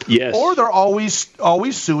 right? Yes. Or they're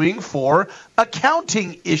always suing for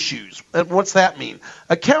accounting issues. And what's that mean?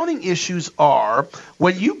 Accounting issues are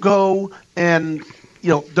when you go and,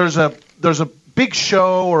 there's a big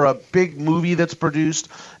show or a big movie that's produced,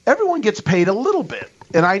 everyone gets paid a little bit.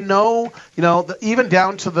 And I know, even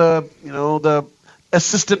down to the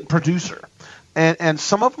assistant producer. And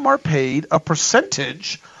some of them are paid a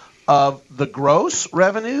percentage of the gross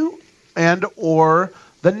revenue and or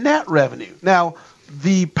the net revenue. Now,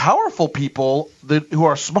 the powerful people who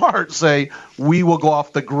are smart say, we will go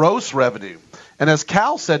off the gross revenue. And as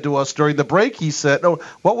Cal said to us during the break, he said, no,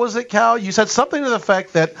 what was it, Cal? You said something to the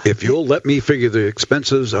effect that if you'll let me figure the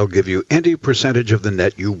expenses, I'll give you any percentage of the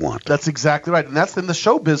net you want. That's exactly right. And that's in the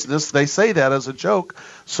show business. They say that as a joke.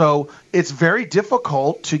 So it's very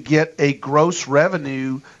difficult to get a gross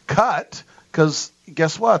revenue cut because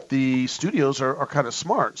guess what? The studios are kind of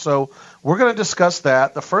smart. So we're going to discuss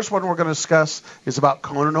that. The first one we're going to discuss is about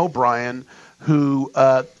Conan O'Brien, who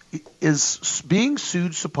is being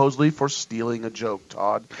sued supposedly for stealing a joke.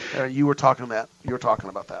 Todd, you were talking about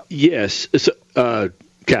that. Yes. So,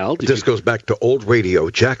 Cal, this goes back to old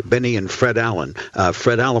radio. Jack Benny and Fred Allen.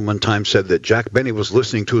 Fred Allen one time said that Jack Benny was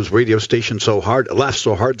listening to his radio station laughed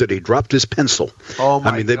so hard that he dropped his pencil. Oh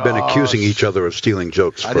my! I mean, they've been accusing each other of stealing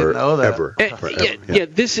jokes forever.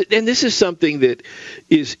 This is something that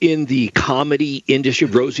is in the comedy industry.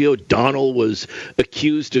 Rosie O'Donnell was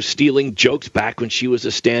accused of stealing jokes back when she was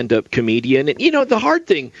a stand-up comedian. And the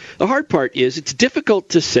hard part is it's difficult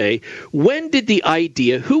to say when did the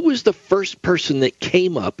idea. Who was the first person that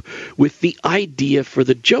came up with the idea for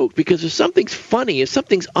the joke? Because if something's funny, if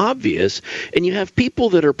something's obvious, and you have people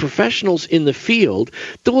that are professionals in the field,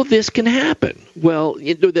 well, this can happen. Well,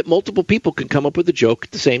 that multiple people can come up with a joke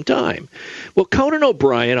at the same time. Well, Conan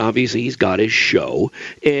O'Brien, obviously, he's got his show,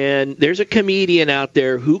 and there's a comedian out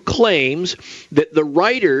there who claims that the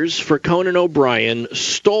writers for Conan O'Brien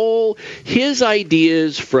stole his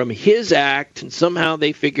ideas from his act, and somehow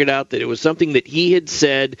they figured out that it was something that he had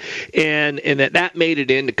said, and that made it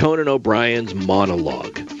into Conan O'Brien's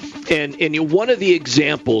monologue. And one of the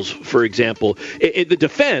examples, for example, the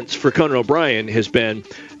defense for Conan O'Brien has been,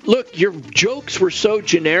 look, your jokes were so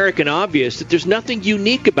generic and obvious that there's nothing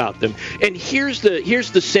unique about them. And here's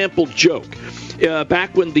the sample joke.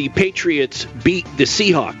 Back when the Patriots beat the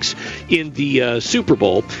Seahawks in the Super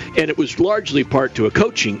Bowl, and it was largely part to a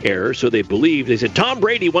coaching error, so they said, Tom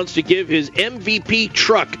Brady wants to give his MVP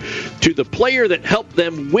truck to the player that helped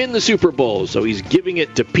them win the Super Bowl, so he's giving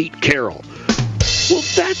it to Pete Carroll. Well,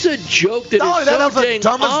 that's a joke that's the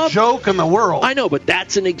dumbest joke in the world. I know, but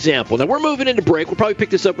that's an example. Now, we're moving into break. We'll probably pick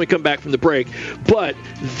this up when we come back from the break. But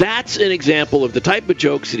that's an example of the type of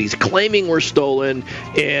jokes that he's claiming were stolen,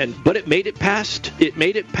 but it made it past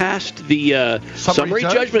the summary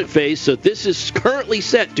judgment phase, so this is currently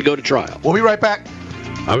set to go to trial. We'll be right back.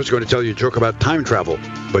 I was going to tell you a joke about time travel,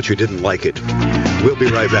 but you didn't like it. We'll be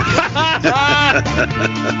right back.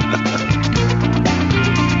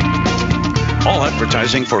 All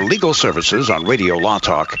advertising for legal services on Radio Law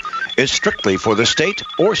Talk is strictly for the state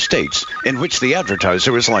or states in which the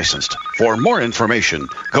advertiser is licensed. For more information,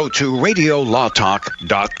 go to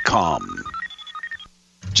radiolawtalk.com.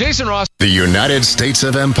 Jason Ross. The United States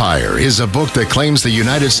of Empire is a book that claims the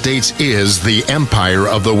United States is the empire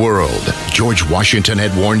of the world. George Washington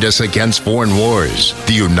had warned us against foreign wars.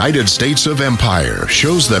 The United States of Empire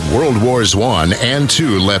shows that World Wars I and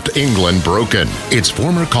II left England broken. Its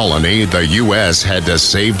former colony, the U.S., had to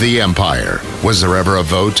save the empire. Was there ever a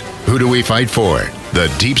vote? Who do we fight for? The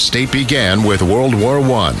deep state began with World War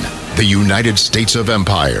I. The United States of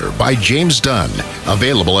Empire by James Dunn.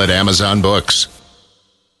 Available at Amazon Books.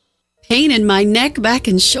 Pain in my neck, back,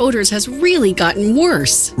 and shoulders has really gotten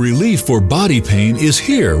worse. Relief for body pain is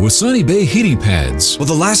here with Sunny Bay heating pads. Well,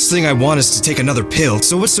 the last thing I want is to take another pill,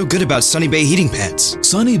 so what's so good about Sunny Bay heating pads?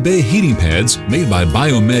 Sunny Bay heating pads, made by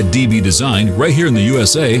Biomed DB Design right here in the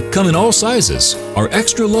USA, come in all sizes. Our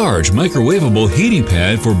extra large microwavable heating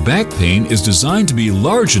pad for back pain is designed to be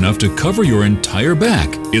large enough to cover your entire back.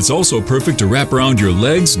 It's also perfect to wrap around your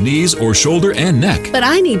legs, knees, or shoulder and neck. But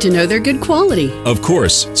I need to know they're good quality. Of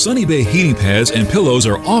course, Sunny Bay Bay heating pads and pillows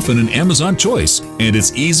are often an Amazon choice, and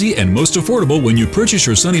it's easy and most affordable when you purchase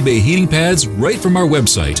your Sunny Bay heating pads right from our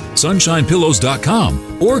website,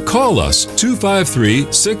 sunshinepillows.com, or call us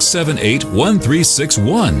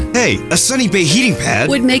 253-678-1361. Hey, a Sunny Bay heating pad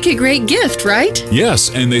would make a great gift, right? Yes,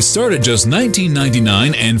 and they start at just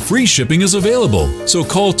 $19.99 and free shipping is available. So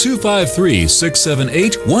call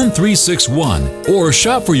 253-678-1361 or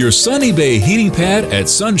shop for your Sunny Bay heating pad at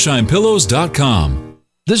sunshinepillows.com.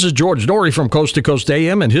 This is George Norrie from Coast to Coast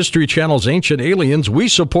AM and History Channel's Ancient Aliens. We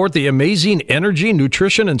support the amazing energy,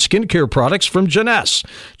 nutrition, and skincare products from Jeunesse.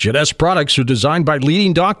 Jeunesse products are designed by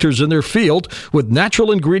leading doctors in their field with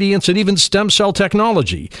natural ingredients and even stem cell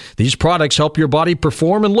technology. These products help your body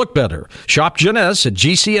perform and look better. Shop Jeunesse at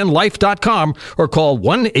gcnlife.com or call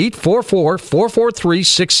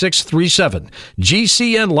 1-844-443-6637.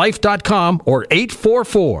 gcnlife.com or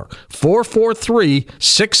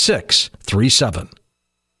 844-443-6637.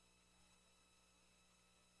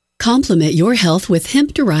 Complement your health with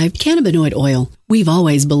hemp-derived cannabinoid oil. We've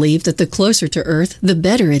always believed that the closer to Earth, the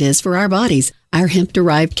better it is for our bodies. Our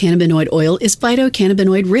hemp-derived cannabinoid oil is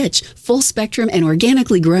phytocannabinoid-rich, full-spectrum, and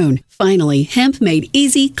organically grown. Finally, hemp made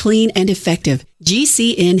easy, clean, and effective.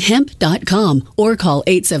 GCNhemp.com or call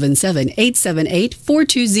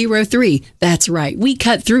 877-878-4203. That's right, we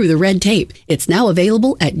cut through the red tape. It's now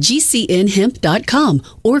available at GCNhemp.com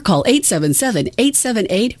or call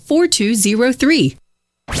 877-878-4203.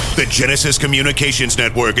 The Genesis Communications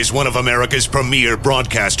Network is one of America's premier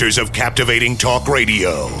broadcasters of captivating talk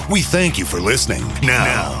radio. We thank you for listening.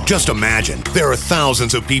 Now, just imagine, there are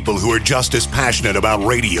thousands of people who are just as passionate about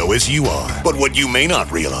radio as you are. But what you may not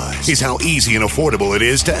realize is how easy and affordable it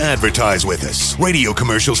is to advertise with us. Radio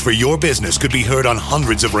commercials for your business could be heard on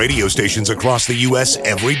hundreds of radio stations across the U.S.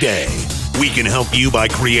 every day. We can help you by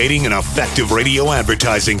creating an effective radio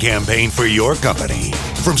advertising campaign for your company.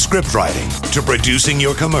 From script writing to producing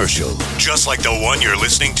your commercial, just like the one you're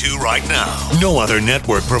listening to right now. No other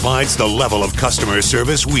network provides the level of customer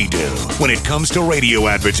service we do. When it comes to radio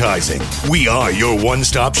advertising, we are your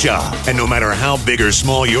one-stop shop. And no matter how big or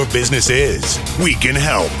small your business is, we can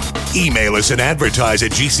help. Email us at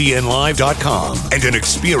advertise@gcnlive.com, and an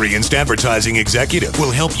experienced advertising executive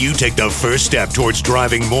will help you take the first step towards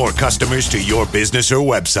driving more customers to your business or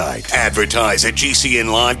website.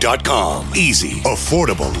 Advertise@gcnlive.com. Easy,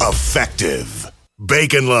 affordable, effective.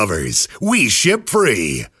 Bacon lovers, we ship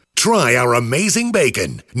free. Try our amazing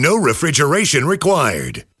bacon. No refrigeration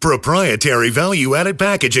required. Proprietary value-added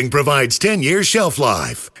packaging provides 10-year shelf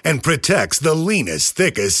life and protects the leanest,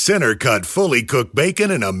 thickest, center-cut, fully cooked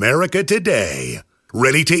bacon in America today.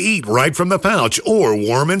 Ready to eat right from the pouch or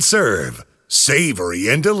warm and serve. Savory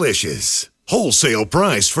and delicious. Wholesale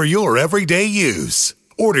price for your everyday use.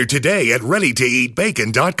 Order today at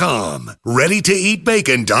readytoeatbacon.com.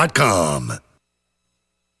 readytoeatbacon.com.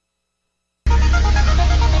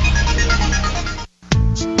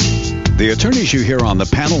 The attorneys you hear on the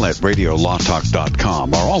panel at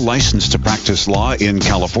radiolawtalk.com are all licensed to practice law in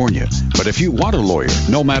California. But if you want a lawyer,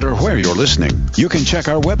 no matter where you're listening, you can check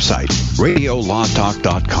our website,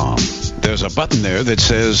 radiolawtalk.com. There's a button there that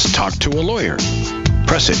says Talk to a Lawyer.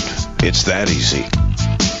 Press it. It's that easy.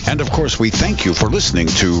 And of course, we thank you for listening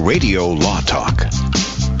to Radio Law Talk.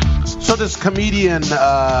 So this comedian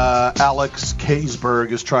Alex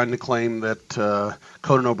Kaysberg is trying to claim that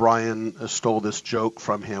Conan O'Brien stole this joke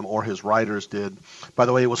from him, or his writers did. By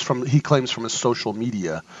the way, it was he claims from his social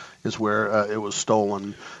media is where it was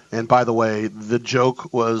stolen. And by the way, the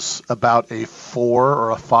joke was about a 4 or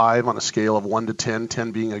a 5 on a scale of 1 to 10, 10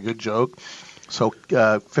 being a good joke. So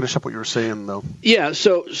finish up what you were saying, though. Yeah,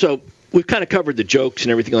 so we've kind of covered the jokes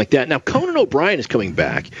and everything like that. Now, Conan O'Brien is coming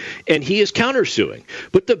back, and he is countersuing.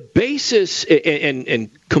 But the basis and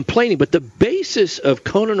complaining, but the basis of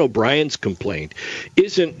Conan O'Brien's complaint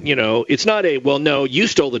isn't, it's not a, well, no, you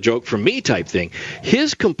stole the joke from me type thing.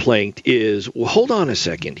 His complaint is, well, hold on a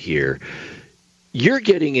second here. You're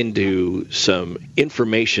getting into some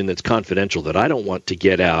information that's confidential that I don't want to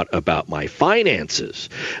get out about my finances,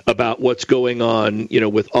 about what's going on,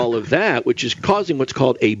 with all of that, which is causing what's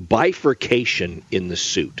called a bifurcation in the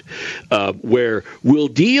suit, where we'll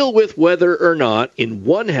deal with whether or not, in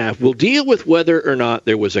one half, we'll deal with whether or not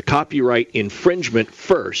there was a copyright infringement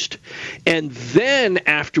first, and then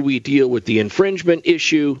after we deal with the infringement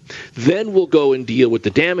issue, then we'll go and deal with the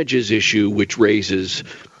damages issue, which raises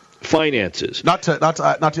finances. Not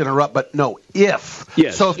to interrupt, but no, if.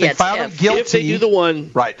 Yes. So if they found him guilty, if they do the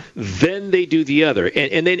one, right, then they do the other,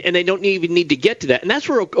 and they don't even need to get to that. And that's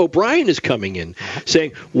where O'Brien is coming in,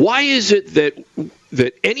 saying, why is it that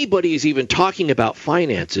that anybody is even talking about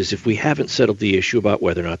finances if we haven't settled the issue about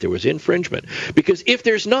whether or not there was infringement. Because if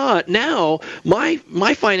there's not, now my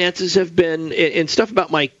finances have been, and stuff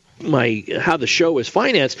about my how the show is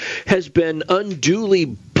financed has been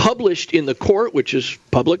unduly published in the court, which is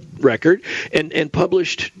public record, and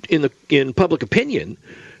published in public opinion,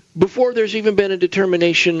 before there's even been a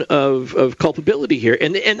determination of culpability here.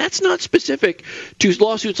 And that's not specific to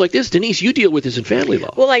lawsuits like this. Denise, you deal with this in family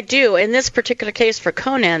law. Well, I do. In this particular case for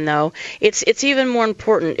Conan, though, it's even more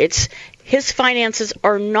important. His finances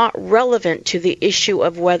are not relevant to the issue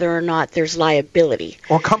of whether or not there's liability.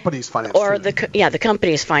 Or company's finances. Or the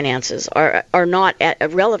company's finances are not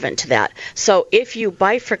relevant to that. So if you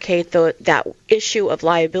bifurcate that issue of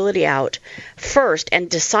liability out first and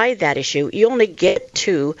decide that issue, you only get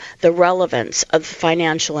to the relevance of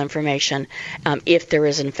financial information if there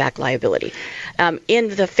is in fact liability.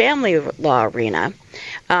 In the family law arena,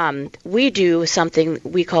 we do something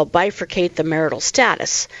we call bifurcate the marital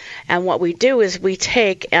status. And what we do is we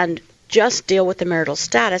take and just deal with the marital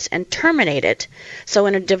status and terminate it. So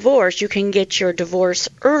in a divorce, you can get your divorce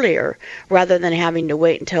earlier rather than having to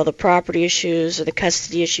wait until the property issues or the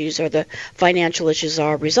custody issues or the financial issues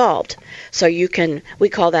are resolved. So we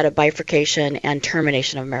call that a bifurcation and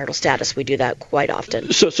termination of marital status. We do that quite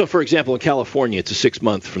often. So for example, in California, it's a 6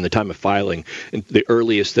 month from the time of filing, and the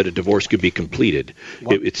earliest that a divorce could be completed.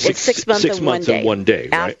 It's 6 months and 1 day,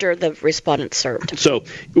 right? After the respondent served. So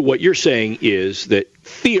what you're saying is that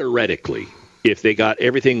theoretically, if they got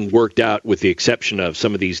everything worked out with the exception of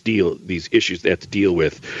some of these issues they have to deal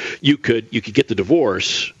with, you could get the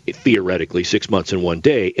divorce theoretically 6 months and 1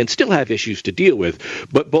 day and still have issues to deal with,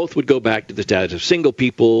 but both would go back to the status of single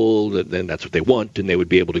people, then that's what they want, and they would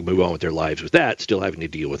be able to move on with their lives with that, still having to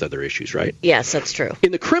deal with other issues, right? Yes, that's true.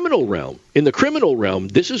 In the criminal realm,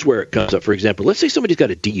 this is where it comes up. For example, let's say somebody's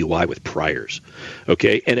got a DUI with priors,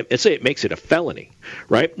 okay, and let's say it makes it a felony,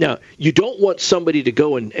 right? Now, you don't want somebody to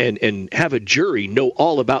go and have a jury know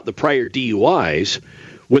all about the prior DUIs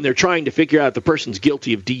when they're trying to figure out if the person's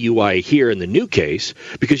guilty of DUI here in the new case,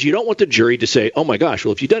 because you don't want the jury to say, oh my gosh,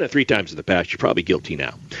 well, if you've done it 3 times in the past, you're probably guilty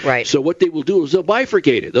now. Right. So what they will do is they'll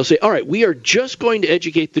bifurcate it. They'll say, all right, we are just going to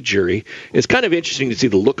educate the jury. It's kind of interesting to see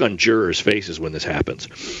the look on jurors' faces when this happens.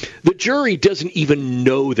 The jury doesn't even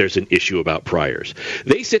know there's an issue about priors.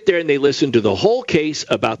 They sit there and they listen to the whole case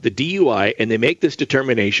about the DUI, and they make this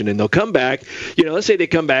determination, and they'll come back, let's say they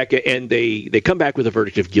come back and they come back with a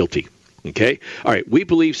verdict of guilty. Okay? All right, we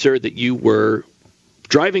believe, sir, that you were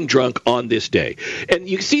driving drunk on this day. And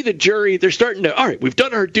you see the jury, they're starting to, all right, we've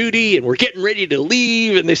done our duty and we're getting ready to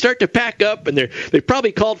leave, and they start to pack up, and they've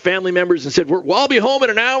probably called family members and said, we'll all be home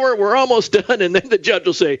in an hour, we're almost done. And then the judge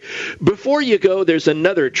will say, before you go, there's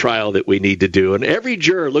another trial that we need to do. And every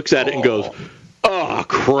juror looks at it and goes, oh,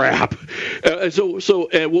 crap. So,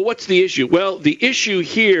 what's the issue? Well, the issue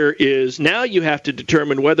here is now you have to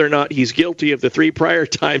determine whether or not he's guilty of the 3 prior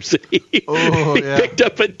times that he picked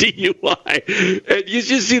up a DUI. And you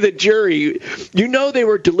just see the jury, they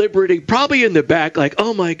were deliberating, probably in the back, like,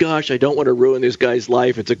 oh my gosh, I don't want to ruin this guy's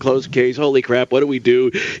life. It's a closed case. Holy crap, what do we do?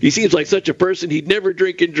 He seems like such a person. He'd never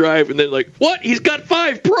drink and drive. And then like, what? He's got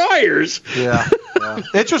 5 priors. Yeah.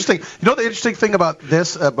 Interesting. The interesting thing about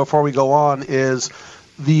this, before we go on, is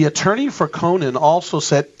the attorney for Conan also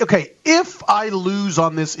said, okay, if I lose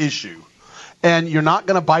on this issue and you're not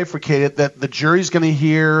going to bifurcate it, that the jury's going to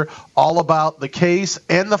hear all about the case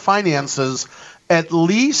and the finances, at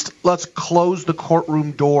least let's close the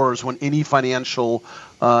courtroom doors when any financial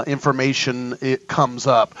information comes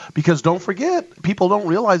up. Because don't forget, people don't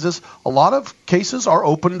realize this, a lot of cases are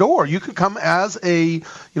open door. You can come as a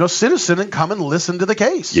citizen and come and listen to the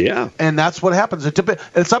case. Yeah. And that's what happens.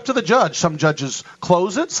 It's up to the judge. Some judges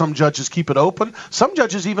close it. Some judges keep it open. Some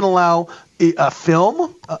judges even allow a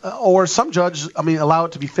film, or some judges, allow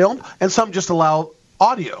it to be filmed, and some just allow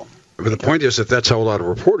audio. But the point is that that's how a lot of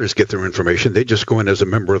reporters get their information. They just go in as a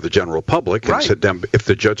member of the general public and sit down. If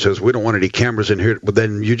the judge says, we don't want any cameras in here, well,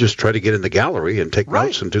 then you just try to get in the gallery and take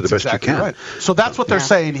notes and do the best you can. Right. So that's what they're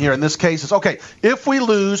saying here in this case is, okay, if we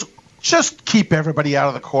lose, just keep everybody out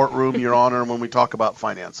of the courtroom, Your Honor, when we talk about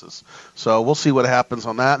finances. So we'll see what happens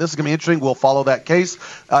on that. This is going to be interesting. We'll follow that case.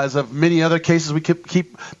 As of many other cases, we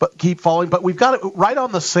keep following. But we've got it right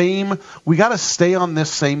on the same. We got to stay on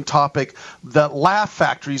this same topic. The Laugh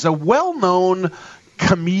Factory is a well-known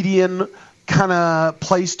comedian kind of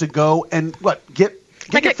place to go and get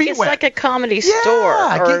your feet wet. It's like a comedy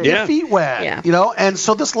store. Get your feet wet. Yeah. And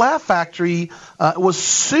so this Laugh Factory was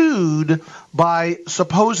sued by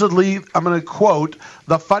supposedly, I'm going to quote,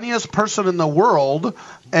 the funniest person in the world,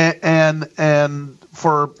 and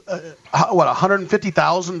for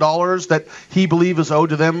 $150,000 that he believes is owed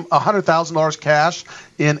to them, $100,000 cash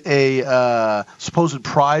in a supposed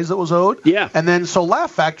prize that was owed. Yeah. And then so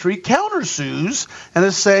Laugh Factory countersues and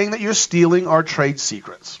is saying that you're stealing our trade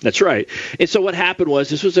secrets. That's right. And so what happened was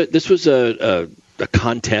this was a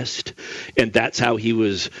contest, and that's how he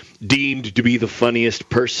was deemed to be the funniest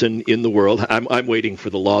person in the world. I'm waiting for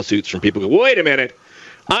the lawsuits from people who go, wait a minute,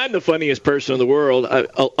 I'm the funniest person in the world.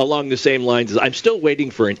 Along the same lines as I'm still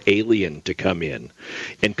waiting for an alien to come in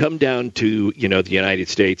and come down to the United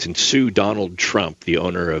States and sue Donald Trump, the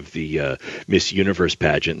owner of the Miss Universe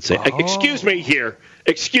pageant, and say, excuse me here.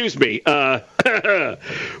 Excuse me,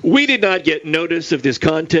 we did not get notice of this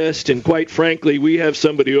contest, and quite frankly, we have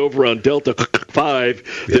somebody over on Delta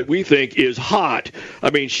 5 that we think is hot. I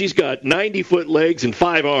mean, she's got 90-foot legs and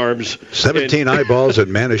 5 arms. 17 eyeballs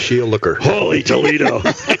and Manischia looker. Holy Toledo.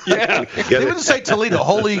 Yeah. They didn't say Toledo.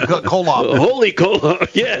 Holy Kolob. Holy Kolob,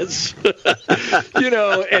 yes.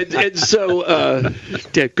 And so,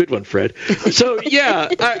 good one, Fred. So, yeah,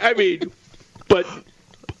 I mean, but...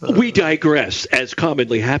 we digress, as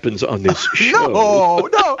commonly happens on this show.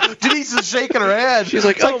 No. Denise is shaking her head. She's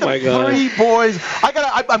like, oh, my God. 3 boys.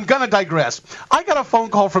 I'm going to digress. I got a phone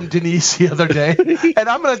call from Denise the other day, and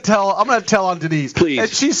I'm going to tell on Denise. Please. And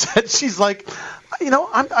she said, she's like,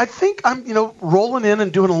 I think I'm, rolling in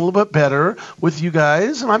and doing a little bit better with you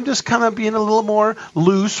guys, and I'm just kind of being a little more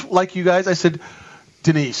loose like you guys. I said,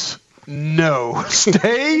 Denise, no,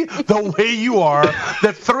 stay the way you are.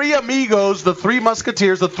 The 3 amigos, the 3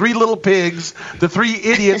 musketeers, the 3 little pigs, the 3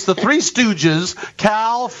 idiots, the 3 stooges,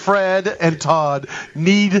 Cal, Fred, and Todd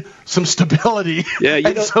need some stability.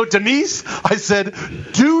 Yeah, so Denise, I said,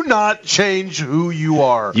 do not change who you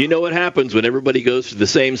are. You know what happens when everybody goes to the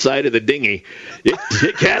same side of the dinghy? It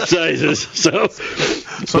capsizes.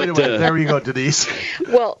 So anyway, there you go, Denise.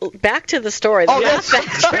 Well, back to the story. The Laugh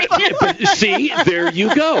Factory. See, there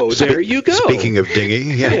you go. There you go. Speaking of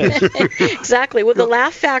dinghy, yeah. Exactly. Well, the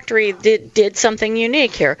Laugh Factory did something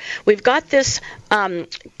unique here. We've got this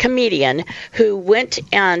comedian who went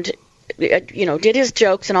and did his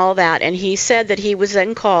jokes and all that, and he said that he was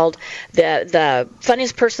then called the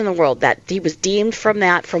funniest person in the world, that he was deemed from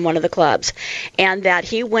one of the clubs, and that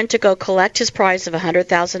he went to go collect his prize of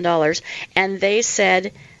 $100,000, and they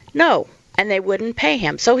said no, and they wouldn't pay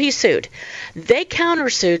him, so he sued. They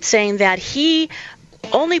countersued, saying that he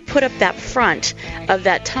only put up that front of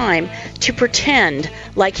that time to pretend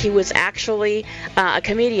like he was actually a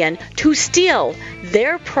comedian, to steal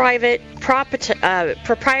their private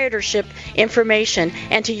proprietorship information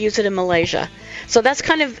and to use it in Malaysia. So that's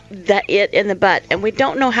kind of it in the butt, and we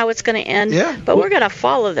don't know how it's going to end, but we're going to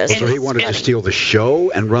follow this. So he wanted to steal the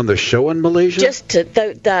show and run the show in Malaysia? Just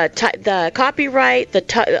the copyright,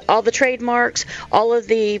 all the trademarks, all of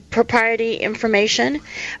the propriety information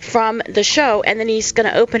from the show, and then he's going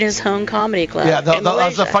to open his own comedy club. Yeah,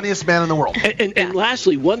 that's the funniest man in the world. And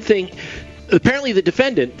lastly, one thing, apparently the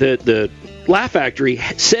defendant, the Laugh Factory,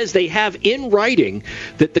 says they have in writing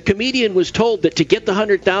that the comedian was told that to get the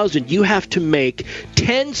 $100,000, you have to make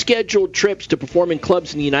 10 scheduled trips to perform in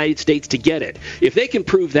clubs in the United States to get it. If they can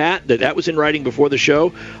prove that was in writing before the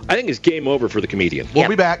show, I think it's game over for the comedian. We'll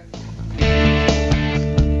be back.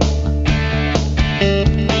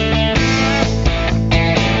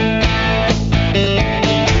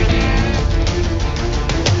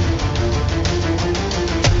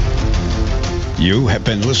 You have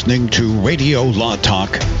been listening to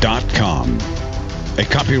RadioLawTalk.com, a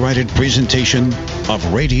copyrighted presentation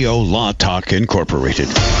of Radio Law Talk Incorporated.